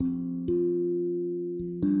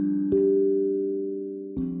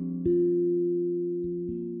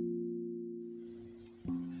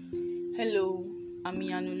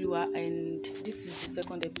Iyanolua, and this is the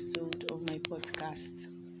second episode of my podcast.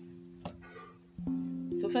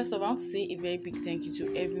 So first of all, I want to say a very big thank you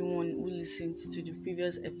to everyone who listened to the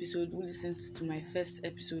previous episode, who listened to my first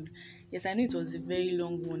episode. Yes, I know it was a very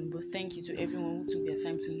long one, but thank you to everyone who took their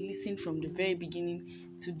time to listen from the very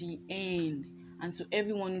beginning to the end, and to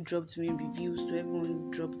everyone who dropped me reviews, to everyone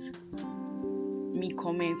who dropped me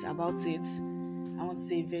comments about it. I want to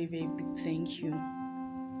say a very, very big thank you.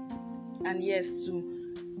 And yes, to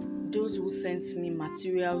those who sent me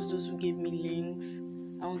materials, those who gave me links,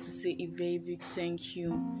 I want to say a very big thank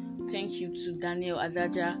you. Thank you to Daniel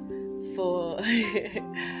Adaja for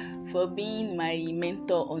for being my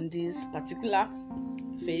mentor on this particular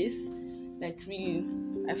phase. Like really,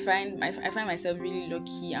 I find myself really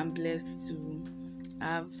lucky and blessed to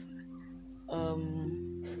have a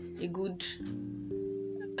good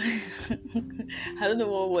I don't know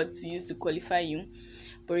what word to use to qualify you,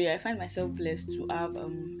 but yeah, I find myself blessed to have a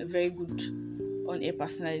very good on-air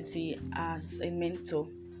personality as a mentor.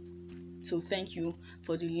 So thank you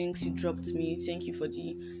for the links you dropped me. Thank you for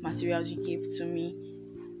the materials you gave to me.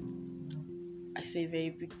 I say a very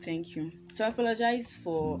big thank you. So I apologize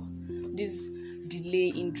for this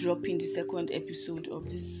delay in dropping the second episode of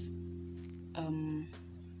this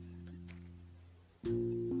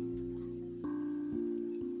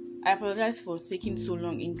I apologize for taking so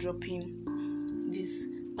long in dropping this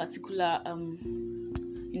particular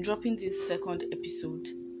in dropping this second episode.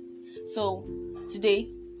 So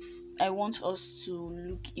today I want us to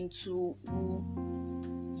look into who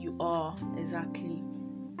you are exactly.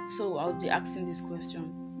 So I'll be asking this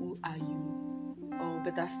question: who are you? Or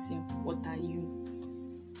better still, what are you?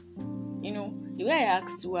 You know, the way I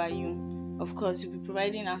asked who are you, of course you'll be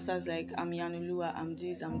providing answers like I'm Iyanolua, I'm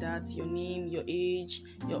this, I'm that, your name, your age,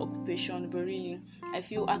 your occupation, but really I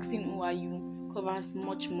feel asking who are you covers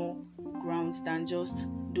much more ground than just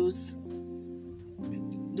those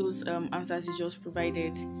answers you just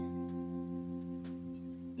provided.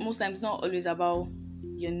 Most times not always about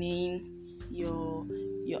your name, your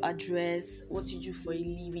address, what you do for a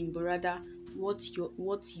living, but rather what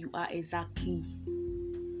you are exactly.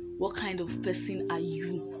 What kind of person are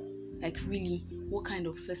you? Like really, what kind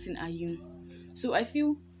of person are you? So I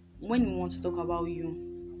feel when we want to talk about you,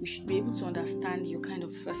 we should be able to understand your kind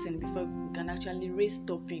of person before we can actually raise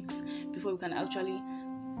topics, before we can actually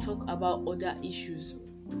talk about other issues.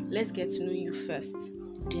 Let's get to know you first,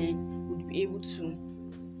 then we'll be able to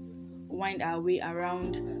wind our way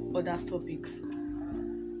around other topics.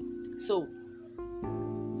 So,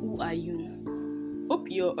 who are you? Hope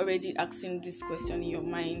you're already asking this question in your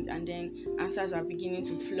mind, and then answers are beginning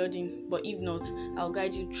to flood in. But if not, I'll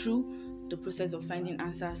guide you through the process of finding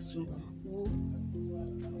answers to who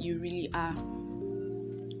you really are.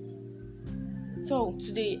 So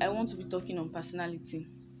today I want to be talking on personality.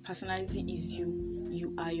 Personality is you.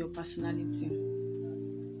 You are your personality.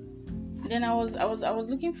 Then I was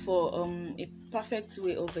looking for a perfect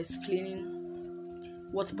way of explaining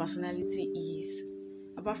what personality is.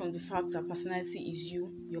 Apart from the fact that personality is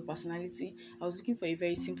you, your personality, I was looking for a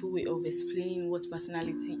very simple way of explaining what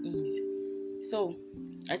personality is. So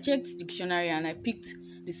I checked dictionary and I picked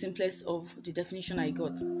the simplest of the definition I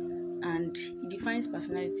got, and it defines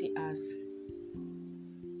personality as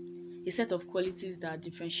a set of qualities that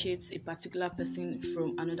differentiates a particular person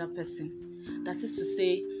from another person. That is to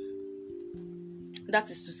say that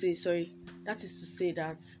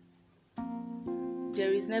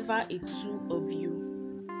there is never a two of you,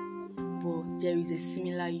 but there is a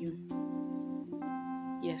similar you.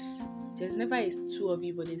 Yes, there's never a two of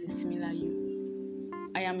you, but there's a similar you.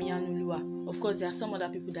 I am Iyanolua. Of course, there are some other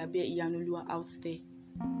people that bear Iyanolua out there.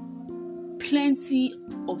 Plenty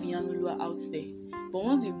of Iyanolua out there. But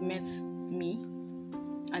once you've met me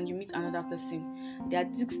and you meet another person, there are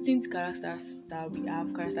distinct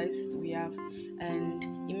characteristics we have, and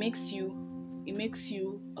it makes you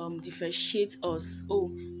differentiate us.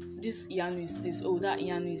 Oh, this Iyanu is this. Oh, that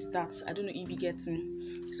Iyanu is that. I don't know if you get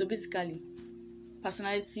me. So basically,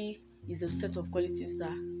 personality is a set of qualities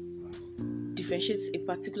that differentiates a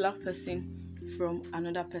particular person from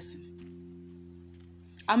another person.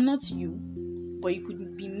 I'm not you, but you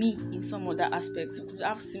could be me in some other aspects. We could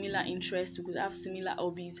have similar interests, we could have similar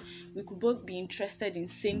hobbies, we could both be interested in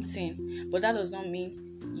same thing, but that does not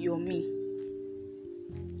mean you're me.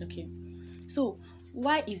 Okay, so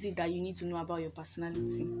why is it that you need to know about your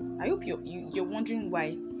personality? I hope you're wondering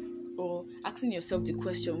why, or asking yourself the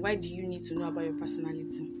question, why do you need to know about your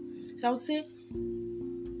personality? So I would say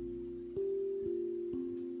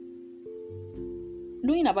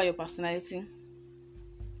knowing about your personality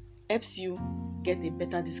helps you get a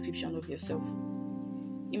better description of yourself.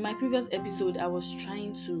 In my previous episode, I was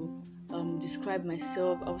trying to describe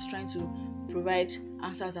myself. I was trying to provide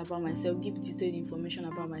answers about myself, give detailed information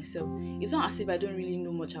about myself. It's not as if I don't really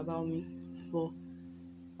know much about me, but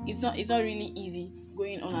it's not really easy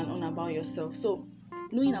going on and on about yourself. So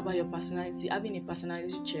knowing about your personality, having a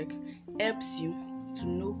personality check helps you to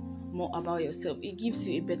know more about yourself. It gives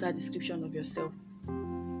you a better description of yourself,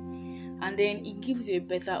 and then it gives you a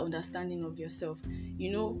better understanding of yourself.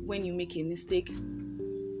 You know, when you make a mistake,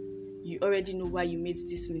 you already know why you made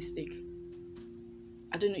this mistake.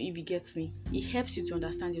 I don't know if you get me. It helps you to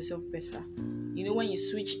understand yourself better. You know, when you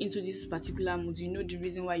switch into this particular mood, you know the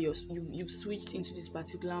reason why you've switched into this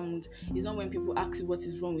particular mood. It's not when people ask you what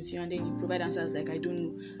is wrong with you and then you provide answers like, I don't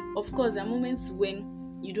know. Of course, there are moments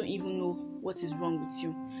when you don't even know what is wrong with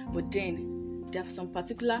you. But then, there are some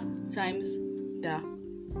particular times that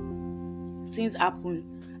things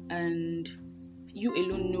happen and you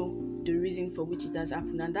alone know the reason for which it has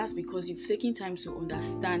happened, and that's because you've taken time to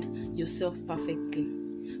understand yourself perfectly.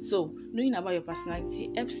 So knowing about your personality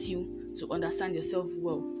helps you to understand yourself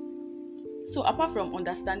well. So apart from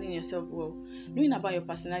understanding yourself well, knowing about your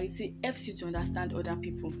personality helps you to understand other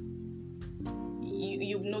people.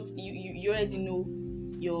 You already know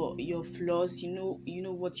your flaws. You know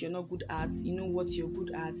what you're not good at. You know what you're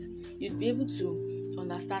good at. You'd be able to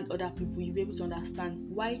understand other people. You'll be able to understand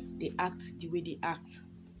why they act the way they act.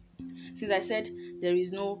 Since I said there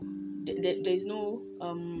is no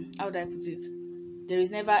how do I put it? There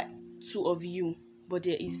is never two of you, but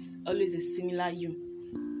there is always a similar you.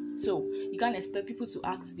 So you can't expect people to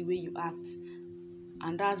act the way you act,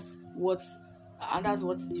 and that's what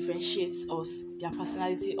differentiates us. Their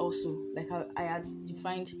personality also, like I had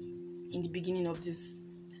defined in the beginning of this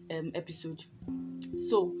episode.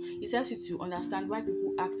 So it helps you to understand why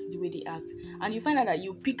people act the way they act, and you find out that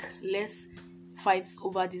you pick less fights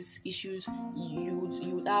over these issues. You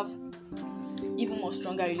would have even more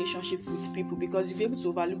stronger relationship with people because you'll be able to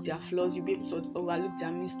overlook their flaws, you'll be able to overlook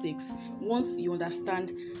their mistakes once you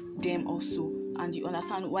understand them also, and you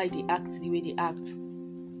understand why they act the way they act.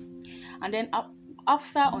 And then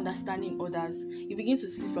after understanding others, you begin to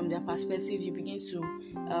see from their perspectives, you begin to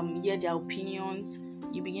hear their opinions,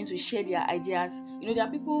 you begin to share their ideas. You know, there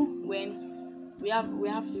are people, when we have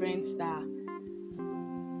friends that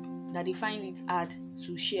they find it hard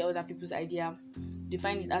to share other people's idea. They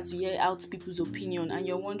find it hard to hear out people's opinion, and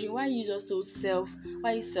you're wondering, why are you just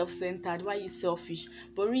why are you self-centered, why are you selfish?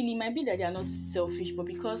 But really, it might be that they are not selfish, but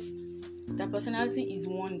because their personality is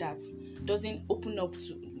one that doesn't open up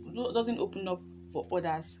for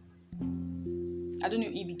others. I don't know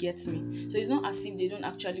if it gets me. So it's not as if they don't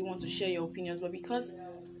actually want to share your opinions, but because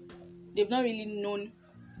they've not really known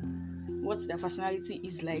what their personality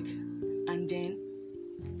is like, and then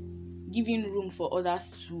giving room for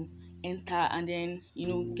others to enter, and then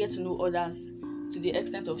get to know others to the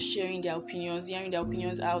extent of sharing their opinions, hearing their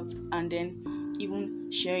opinions out, and then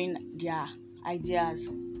even sharing their ideas.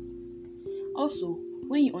 Also,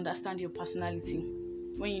 when you understand your personality,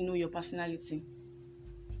 when you know your personality,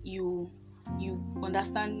 you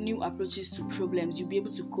understand new approaches to problems. You'll be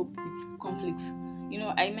able to cope with conflicts.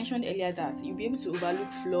 I mentioned earlier that you'll be able to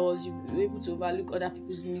overlook flaws, you'll be able to overlook other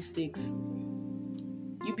people's mistakes.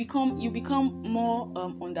 You become more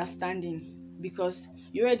understanding because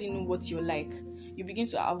you already know what you're like. You begin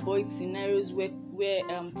to avoid scenarios where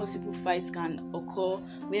possible fights can occur,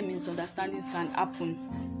 where misunderstandings can happen.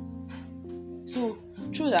 So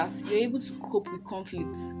through that, you're able to cope with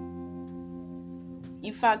conflicts.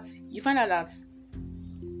 In fact, you find out that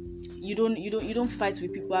you don't fight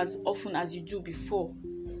with people as often as you do before,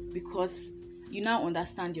 because you now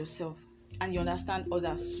understand yourself and you understand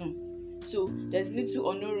others too. So there's little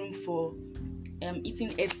or no room for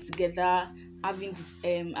eating heads together, having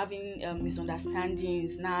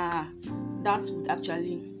misunderstandings. That would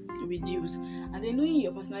actually reduce. And then knowing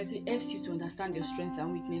your personality helps you to understand your strengths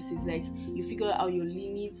and weaknesses. Like, you figure out your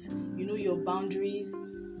limits, you know your boundaries,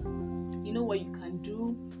 you know what you can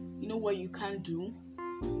do, you know what you can't do.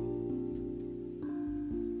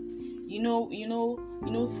 You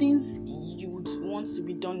know things you would want to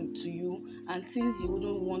be done to you and things you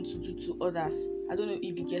wouldn't want to do to others. I don't know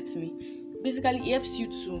if you get me. Basically, it helps you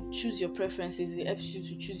to choose your preferences. It helps you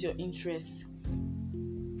to choose your interests.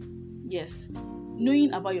 Yes,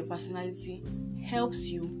 knowing about your personality helps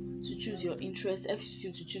you to choose your interests, helps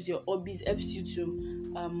you to choose your hobbies, helps you to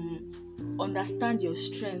understand your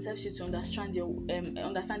strengths, helps you to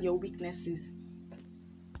understand your weaknesses.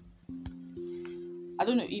 I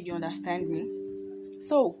don't know if you understand me.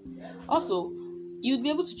 So, also, you'd be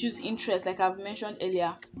able to choose interests, like I've mentioned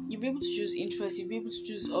earlier. You'll be able to choose interests, you'll be able to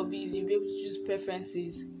choose hobbies, you'll be able to choose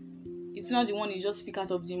preferences. It's not the one you just pick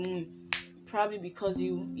out of the moon, probably because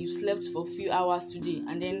you slept for a few hours today,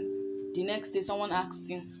 and then the next day someone asks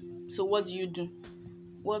you, so what do you do?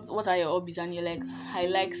 What are your hobbies? And you're like, I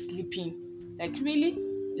like sleeping. Like, really?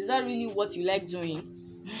 Is that really what you like doing?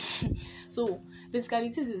 So basically,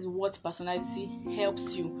 this is what personality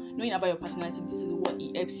helps you. Knowing about your personality, this is what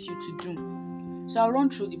it helps you to do. So I'll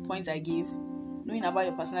run through the points I gave. Knowing about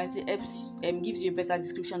your personality gives you a better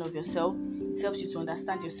description of yourself. It helps you to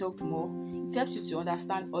understand yourself more. It helps you to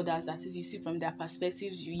understand others, that is, you see from their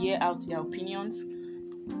perspectives, you hear out their opinions,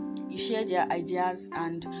 you share their ideas,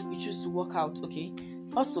 and you choose to work out, okay?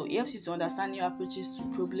 Also, it helps you to understand new approaches to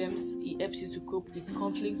problems. It helps you to cope with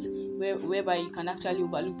conflicts, whereby you can actually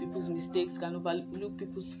overlook people's mistakes, can overlook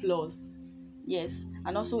people's flaws. Yes,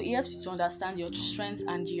 and also it helps you to understand your strengths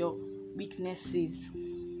and your weaknesses.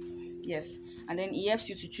 Yes, and then it helps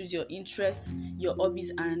you to choose your interests, your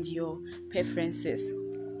hobbies, and your preferences.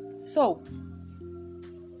 So,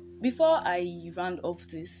 before I round off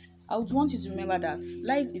this, I would want you to remember that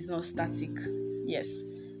life is not static. Yes,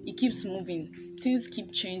 it keeps moving. Things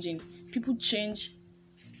keep changing. People change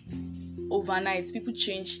overnight. People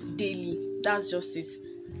change daily. That's just it.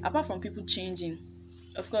 Apart from people changing,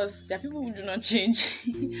 of course, there are people who do not change.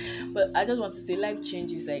 But I just want to say life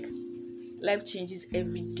changes. Like, life changes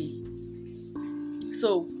every day.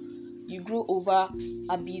 So you grow over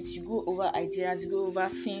habits, you grow over ideas, you grow over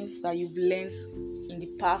things that you've learned in the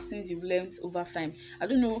past, things you've learned over time. I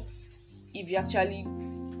don't know if you actually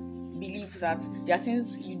believe that there are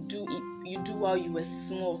things you do while you were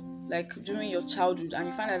small, like during your childhood, and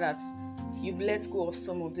you find out that you've let go of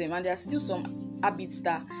some of them, and there are still some habits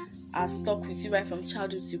that are stuck with you right from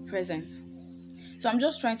childhood to present. So I'm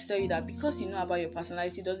just trying to tell you that because you know about your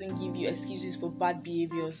personality doesn't give you excuses for bad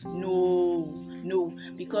behaviors. No,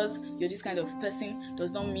 because you're this kind of person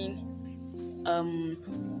does not mean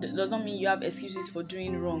you have excuses for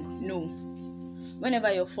doing wrong. No.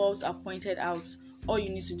 Whenever your faults are pointed out, all you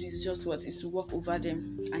need to do is just is to work over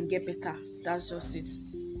them and get better. That's just it.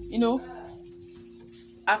 You know,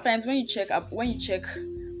 at times when you check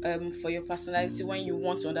for your personality, when you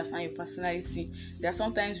want to understand your personality, they are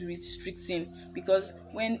sometimes restricting, because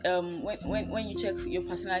when you check your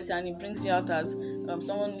personality and it brings you out as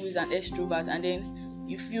someone who is an extrovert, and then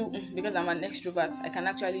you feel because I'm an extrovert I can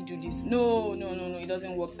actually do this. No, it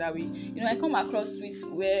doesn't work that way. You know, I come across tweets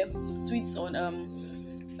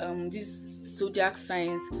on these zodiac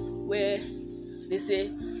signs where they say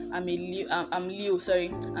I'm Leo, and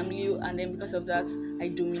then because of that I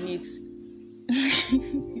dominate.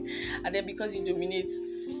 And then because you dominate,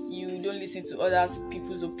 you don't listen to other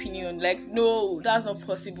people's opinion. Like, no, that's not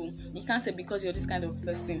possible. You can't say because you're this kind of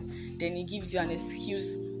person, then it gives you an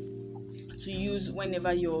excuse to use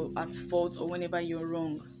whenever you're at fault or whenever you're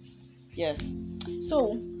wrong. Yes.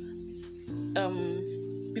 So,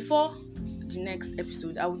 before the next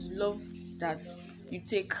episode, I would love that you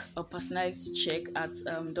take a personality check at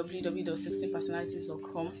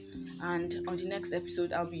www.16personalities.com, and on the next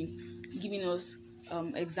episode I'll be giving us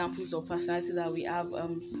examples of personalities that we have,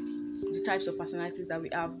 the types of personalities that we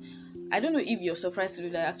have. I don't know if you're surprised to know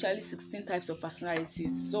that actually 16 types of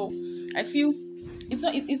personalities. So I feel it's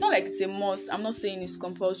not like it's a must. I'm not saying it's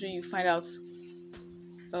compulsory you find out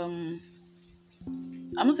I'm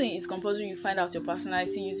not saying it's compulsory you find out your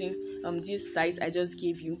personality using these sites I just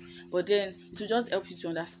gave you, but then it will just help you to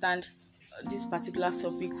understand this particular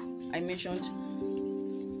topic I mentioned,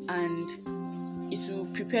 and it will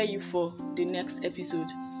prepare you for the next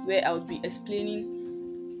episode where I'll be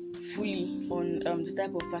explaining fully on the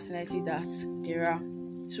type of personality that there are.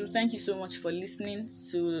 So thank you so much for listening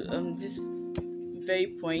to this very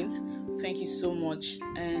point. Thank you so much,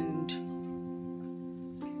 and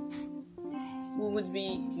we would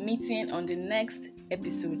be meeting on the next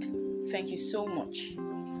episode. Thank you so much.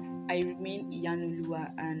 I remain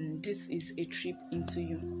Iyanoluwa, and this is a trip into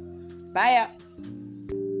you. Bye.